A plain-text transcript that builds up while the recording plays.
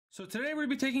So today we're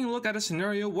going to be taking a look at a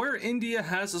scenario where India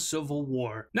has a civil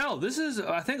war. Now, this is,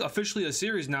 I think, officially a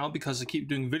series now because I keep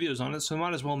doing videos on it, so I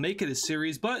might as well make it a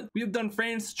series, but we have done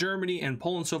France, Germany, and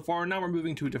Poland so far. Now we're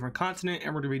moving to a different continent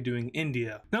and we're going to be doing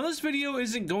India. Now, this video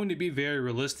isn't going to be very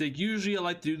realistic. Usually I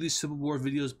like to do these civil war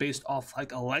videos based off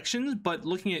like elections, but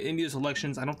looking at India's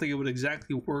elections, I don't think it would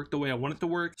exactly work the way I want it to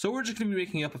work. So we're just going to be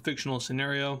making up a fictional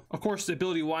scenario. Of course,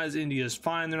 stability-wise, India is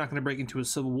fine. They're not going to break into a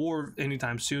civil war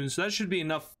anytime soon, so that should be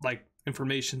enough like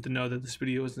information to know that this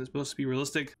video isn't supposed to be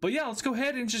realistic. But yeah, let's go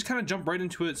ahead and just kind of jump right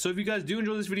into it. So if you guys do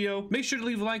enjoy this video, make sure to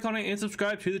leave a like on it and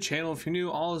subscribe to the channel if you're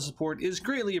new. All the support is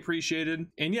greatly appreciated.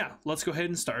 And yeah, let's go ahead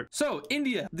and start. So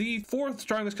India, the fourth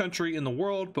strongest country in the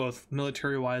world, both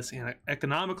military wise and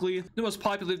economically, the most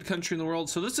populated country in the world.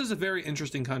 So this is a very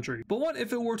interesting country. But what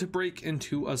if it were to break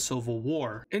into a civil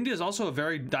war? India is also a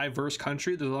very diverse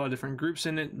country. There's a lot of different groups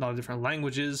in it, a lot of different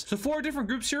languages. So 4 different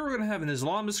groups here. We're going to have an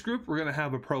Islamist group, we're going to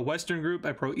have a pro-Western group,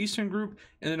 a pro-Eastern group,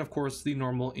 and then of course the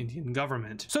normal Indian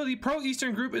government. So the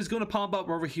pro-Eastern group is going to pop up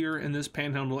over here in this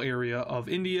panhandle area of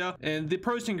India, and the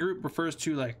pro-Eastern group refers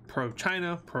to like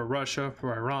pro-China, pro-Russia,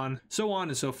 pro-Iran, so on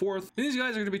and so forth. And these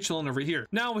guys are going to be chilling over here.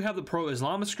 Now we have the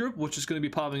pro-Islamist group, which is going to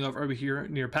be popping up over here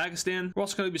near Pakistan. We're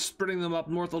also going to be spreading them up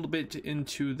north a little bit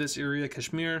into this area,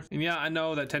 Kashmir. And yeah, I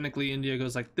know that technically India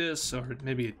goes like this, or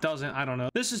maybe it doesn't, I don't know.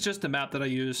 This is just the map that I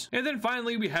use. And then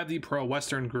finally we have the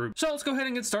pro-Western group. So let's go ahead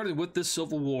and get started with this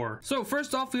civil war. So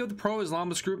first off, we have the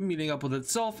pro-Islamist group meeting up with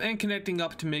itself and connecting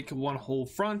up to make one whole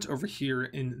front over here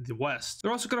in the west.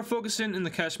 They're also going to focus in the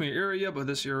Kashmir area, but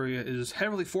this area is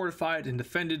heavily fortified and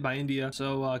defended by India,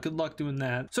 so good luck doing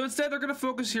that. So instead, they're going to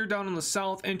focus here down in the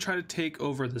south and try to take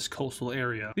over this coastal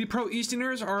area. The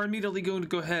pro-Easterners are immediately going to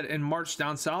go ahead and march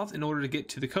down south in order to get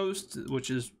to the coast, which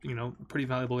is, you know, a pretty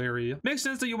valuable area. Makes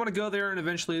sense that you want to go there, and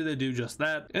eventually they do just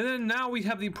that. And then now we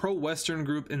have the pro-Western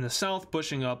group in the south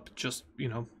pushing up, just, you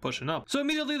know, pushing up. So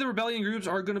immediately the rebellion groups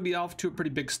are going to be off to a pretty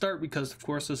big start because of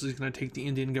course this is going to take the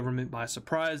Indian government by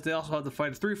surprise. They also have to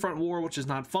fight a 3-front war, which is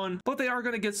not fun, but they are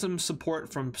going to get some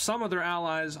support from some of their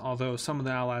allies, although some of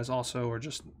the allies also are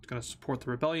just going to support the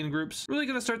rebellion groups. Really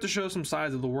going to start to show some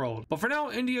sides of the world. But for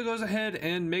now, India goes ahead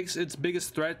and makes its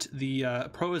biggest threat the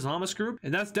pro-Islamist group,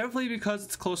 and that's definitely because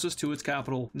it's closest to its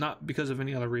capital, not because of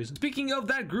any other reason. Speaking of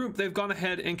that group, they've gone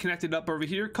ahead and connected up over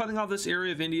here, cutting off this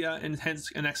area of India and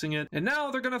hence annexing it, and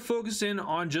now they're going to focus in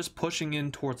on just pushing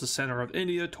in towards the center of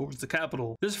India, towards the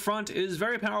capital. This front is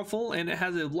very powerful and it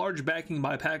has a large backing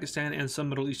by Pakistan and some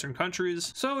Middle Eastern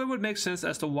countries, so it would make sense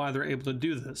as to why they're able to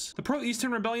do this. The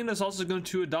pro-Eastern rebellion is also going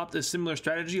to adopt a similar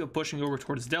strategy of pushing over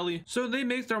towards Delhi, so they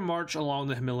make their march along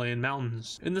the Himalayan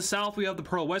mountains. In the south, we have the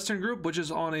pro-Western group, which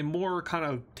is on a more kind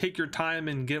of take your time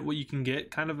and get what you can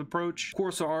get kind of approach. Of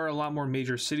course, there are a lot more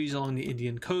major cities along the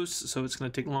Indian coast, so it's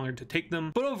going to take longer to take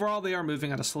them, but overall they are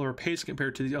moving at a slower pace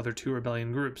compared to the other 2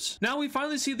 rebellion groups. Now we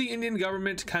finally see the Indian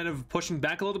government kind of pushing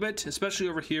back a little bit, especially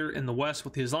over here in the west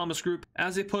with the Islamist group,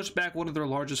 as they push back one of their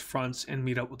largest fronts and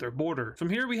meet up with their border. From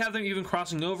here we have them even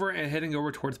crossing over and heading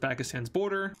over towards Pakistan's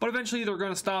border, but eventually they're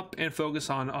going to stop and focus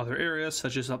on other areas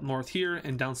such as up north here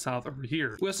and down south over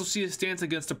here. We also see a stance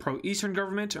against the pro-Eastern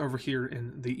government over here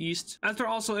in the east, as they're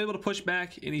also able to push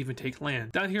back and even take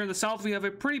land. Down here in the south we have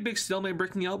a pretty big stalemate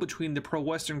breaking out between the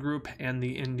pro-Western group and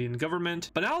the Indian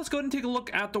government. But now let's go ahead and take a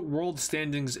look at the world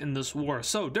standings in this war.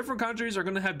 So different countries are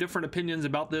going to have different opinions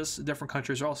about this. Different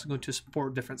countries are also going to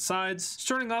support different sides.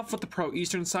 Starting off with the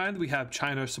pro-Eastern side, we have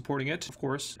China supporting it, of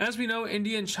course. As we know,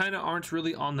 India and China aren't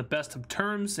really on the best of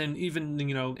terms, and even,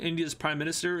 you know, India's prime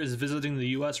minister is visiting the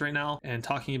US right now and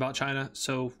talking about China,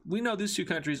 so we know these 2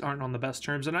 countries aren't on the best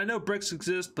terms. And I know BRICS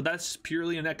exist, but that's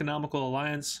purely an economical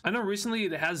alliance. I know recently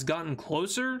it has gotten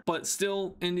closer, but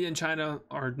still India and China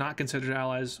are not considered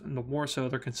allies, and the more so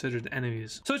they're considered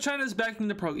enemies. So China is backing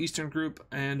the pro-Eastern group,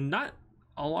 and not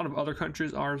a lot of other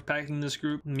countries are backing this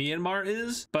group. Myanmar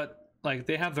is, but like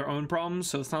they have their own problems,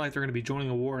 so it's not like they're going to be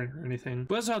joining a war or anything.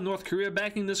 We also have North Korea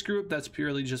backing this group. That's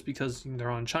purely just because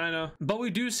they're on China. But we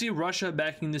do see Russia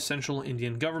backing the central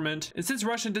Indian government. And since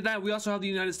Russia did that, we also have the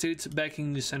United States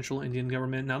backing the central Indian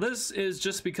government. Now this is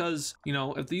just because, you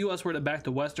know, if the US were to back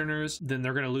the Westerners, then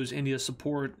they're going to lose India's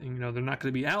support. And, you know, they're not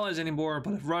going to be allies anymore.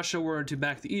 But if Russia were to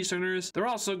back the Easterners, they're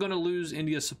also going to lose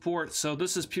India's support. So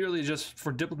this is purely just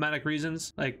for diplomatic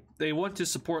reasons. Like, they want to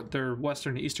support their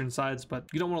western and eastern sides, but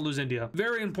you don't want to lose India.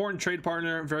 Very important trade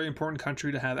partner, very important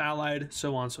country to have allied,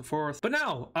 so on and so forth. But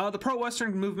now, the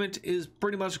pro-Western movement is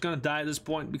pretty much going to die at this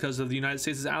point because of the United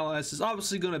States' allies is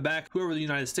obviously going to back whoever the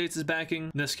United States is backing.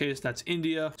 In this case, that's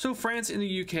India. So France and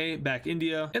the UK back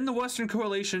India, and the Western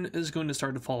coalition is going to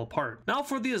start to fall apart. Now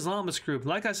for the Islamist group,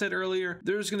 like I said earlier,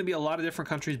 there's going to be a lot of different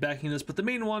countries backing this, but the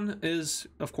main one is,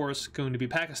 of course, going to be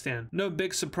Pakistan. No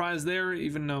big surprise there,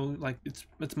 even though like it's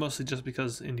mostly just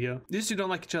because India. These two don't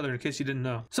like each other, in case you didn't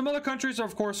know. Some other countries are,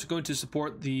 of course, going to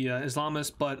support the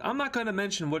Islamists, but I'm not going to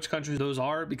mention which countries those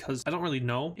are because I don't really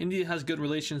know. India has good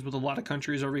relations with a lot of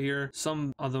countries over here.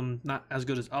 Some of them not as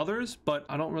good as others, but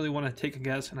I don't really want to take a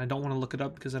guess, and I don't want to look it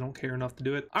up because I don't care enough to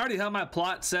do it. I already have my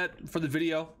plot set for the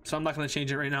video, so I'm not going to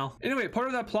change it right now. Anyway, part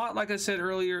of that plot, like I said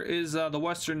earlier, is the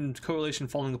Western coalition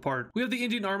falling apart. We have the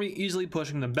Indian army easily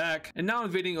pushing them back and now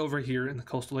invading over here in the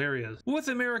coastal areas. With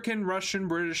American, Russian,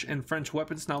 British, and French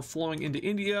weapons now flowing into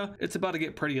India, it's about to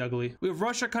get pretty ugly. We have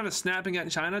Russia kind of snapping at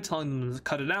China, telling them to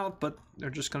cut it out, but they're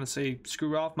just going to say,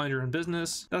 screw off, mind your own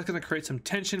business. That's going to create some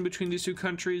tension between these two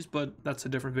countries, but that's a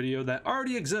different video that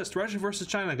already exists. Russia versus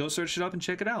China. Go search it up and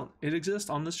check it out. It exists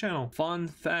on this channel. Fun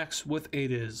facts with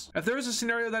Adizz. If there is a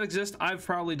scenario that exists, I've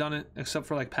probably done it, except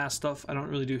for like past stuff. I don't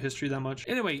really do history that much.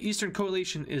 Anyway, Eastern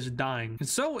coalition is dying, and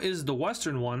so is the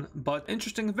Western one, but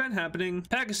interesting event happening.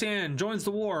 Pakistan joins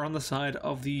the war on the side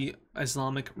of the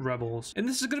Islamic rebels, and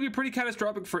this is going to be pretty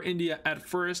catastrophic for India at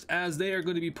first, as they are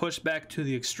going to be pushed back to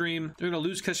the extreme. They're going to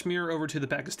lose Kashmir over to the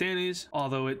Pakistanis,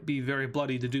 although it be very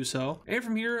bloody to do so, and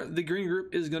from here the green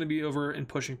group is going to be over and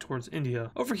pushing towards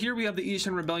India. Over here we have the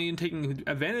Eastern Rebellion taking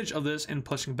advantage of this and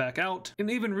pushing back out, and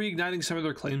even reigniting some of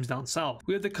their claims down south.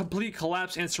 We have the complete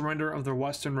collapse and surrender of the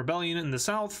Western Rebellion in the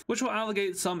south, which will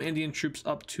allocate some Indian troops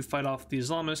up to fight off the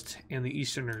Islamists and the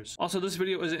Easterners. Also, this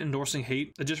video isn't endorsing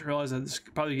hate. I just realized that this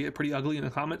could probably get pretty ugly in the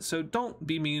comments, so don't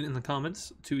be mean in the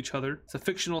comments to each other. It's a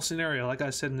fictional scenario, like I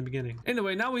said in the beginning.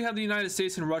 Anyway, now we have the United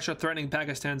States and Russia threatening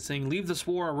Pakistan, saying, leave this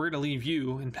war or we're gonna leave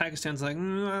you. And Pakistan's like,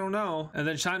 I don't know. And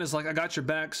then China's like, I got your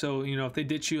back, so you know, if they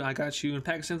ditch you, I got you. And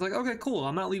Pakistan's like, okay, cool,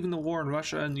 I'm not leaving the war. And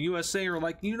Russia and the USA are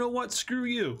like, you know what, screw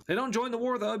you. They don't join the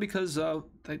war though, because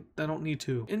they don't need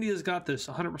to. India's got this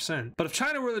 100%. But if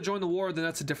China were to join the war, then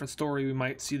that's a different story. We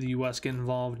might see the US get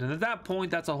involved, and at that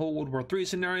point that's a whole World War III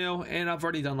scenario, and I've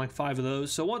already done like 5 of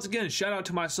those. So once again, shout out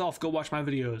to myself, go watch my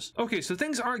videos. Okay, so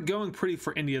things aren't going pretty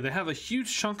for India. They have a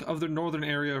huge chunk of their northern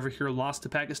area over here lost to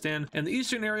Pakistan, and the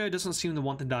eastern area doesn't seem to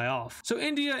want to die off. So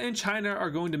India and China are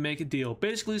going to make a deal,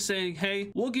 basically saying,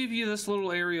 hey, we'll give you this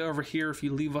little area over here if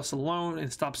you leave us alone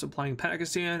and stop supplying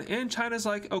Pakistan. And China's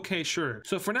like, okay, sure.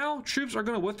 So for now, troops are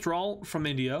going to withdraw from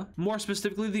India, more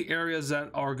specifically the areas that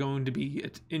are going to be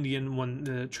Indian when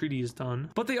the treaty is done,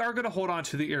 but they are going to hold on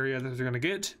to the area that they're going to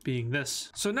get, being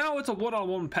this. So now it's a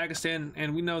one-on-one with Pakistan,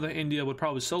 and we know that India would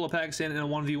probably solo Pakistan in a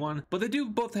 1v1, but they do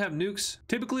both have nukes.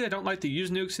 Typically, I don't like to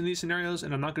use nukes in these scenarios,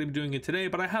 and I'm not going to be doing it today,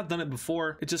 but I have done it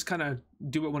before. It just kind of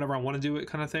do it whenever I want to do it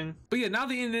kind of thing. But yeah, now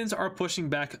the Indians are pushing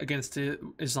back against the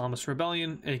Islamist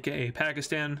rebellion, aka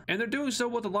Pakistan, and they're doing so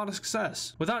with a lot of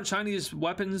success. Without Chinese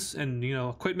weapons and, you know,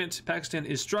 equipment, Pakistan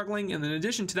is struggling, and in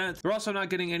addition to that, they're also not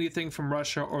getting anything from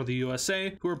Russia or the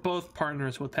USA, who are both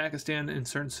partners with Pakistan in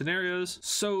certain scenarios.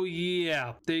 So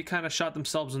yeah, they kind of shot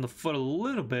themselves in the foot a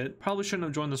little bit. Probably shouldn't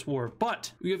have joined this war.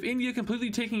 But we have India completely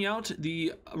taking out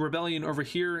the rebellion over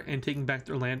here and taking back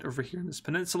their land over here in this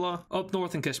peninsula. Up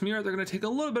north in Kashmir, they're going to take a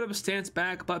little bit of a stance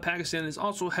back, but Pakistan is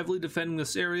also heavily defending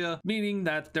this area, meaning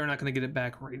that they're not going to get it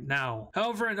back right now.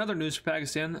 However, in other news for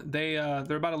Pakistan,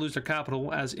 they're about to lose their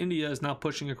capital as India is now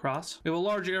pushing across. We have a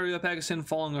large area of Pakistan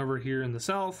falling over here in the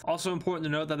south. Also important to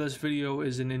note that this video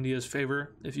is in India's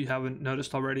favor, if you haven't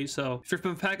noticed already. So if you're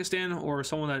from Pakistan or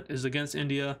someone that is against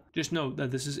India, just note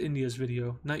that this is India's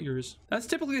video, not yours. That's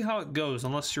typically how it goes,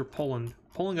 unless you're Poland.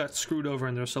 Poland got screwed over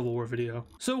in their Civil War video.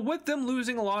 So with them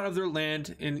losing a lot of their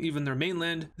land and even their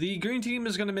mainland, the green team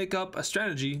is going to make up a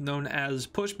strategy known as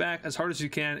push back as hard as you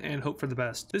can and hope for the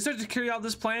best. They start to carry out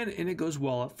this plan and it goes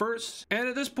well at first, and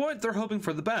at this point they're hoping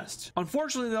for the best.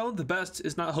 Unfortunately though, the best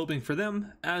is not hoping for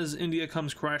them as India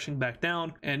comes crashing back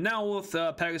down, and now with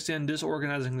Pakistan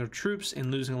disorganizing their troops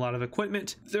and losing a lot of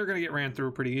equipment, they're going to get ran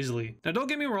through pretty easily. Now don't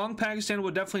get me wrong, Pakistan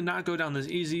would definitely not go down this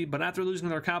easy, but after losing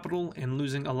their capital and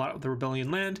losing a lot of the rebellion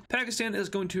land, Pakistan is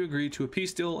going to agree to a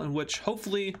peace deal in which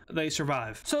hopefully they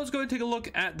survive. So let's go and take a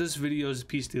look at this video's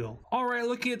peace deal. Alright,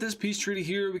 looking at this peace treaty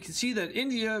here, we can see that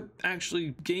India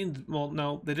actually gained, well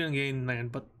no, they didn't gain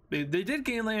land, but they did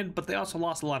gain land, but they also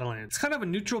lost a lot of land. It's kind of a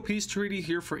neutral peace treaty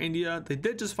here for India. They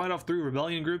did just fight off 3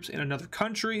 rebellion groups in another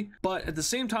country, but at the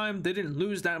same time, they didn't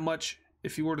lose that much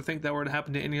if you were to think that were to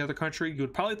happen to any other country, you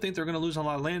would probably think they're going to lose a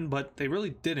lot of land, but they really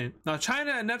didn't. Now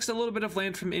China annexed a little bit of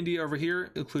land from India over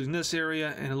here, including this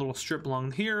area and a little strip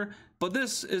along here, but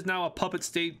this is now a puppet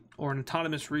state or an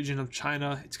autonomous region of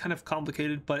China. It's kind of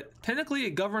complicated, but technically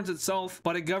it governs itself,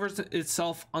 but it governs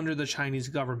itself under the Chinese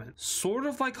government. Sort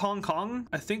of like Hong Kong.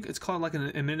 I think it's called like an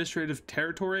administrative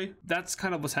territory. That's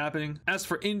kind of what's happening. As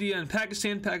for India and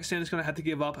Pakistan, Pakistan is going to have to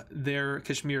give up their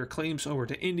Kashmir claims over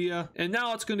to India, and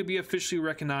now it's going to be officially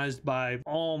recognized by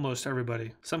almost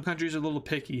everybody. Some countries are a little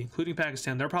picky, including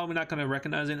Pakistan. They're probably not going to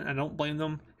recognize it, and I don't blame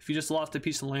them. If you just lost a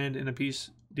piece of land in a peace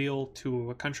deal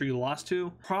to a country you lost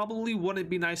to, probably wouldn't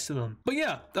be nice to them. But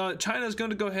yeah, China is going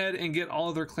to go ahead and get all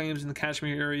of their claims in the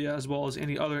Kashmir area as well as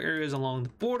any other areas along the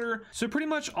border. So pretty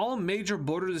much all major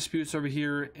border disputes over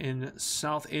here in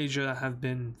South Asia have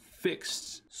been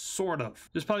fixed, sort of.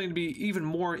 There's probably going to be even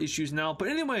more issues now, but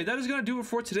anyway, that is going to do it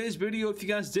for today's video. If you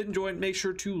guys did enjoy it, make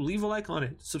sure to leave a like on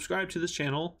it, subscribe to this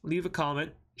channel, leave a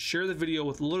comment, share the video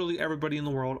with literally everybody in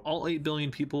the world, all 8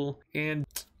 billion people, and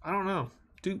I don't know,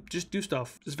 just do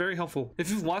stuff. It's very helpful.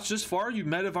 If you've watched this far, you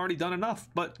might have already done enough,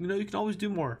 but you know, you can always do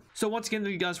more. So once again,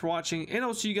 thank you guys for watching, and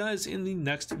I'll see you guys in the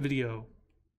next video.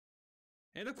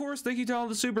 And of course, thank you to all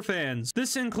the super fans.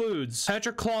 This includes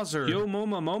Patrick Clauser, Yo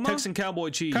Moma Moma, Texan Cowboy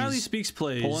Cheese, Kylie Speaks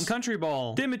Plays, Poland Country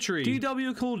Ball, Dimitri,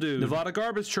 DW Cool Dude, Nevada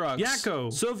Garbage Trucks,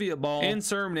 Yakko, Soviet Ball, and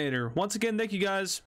Serminator. Once again, thank you guys.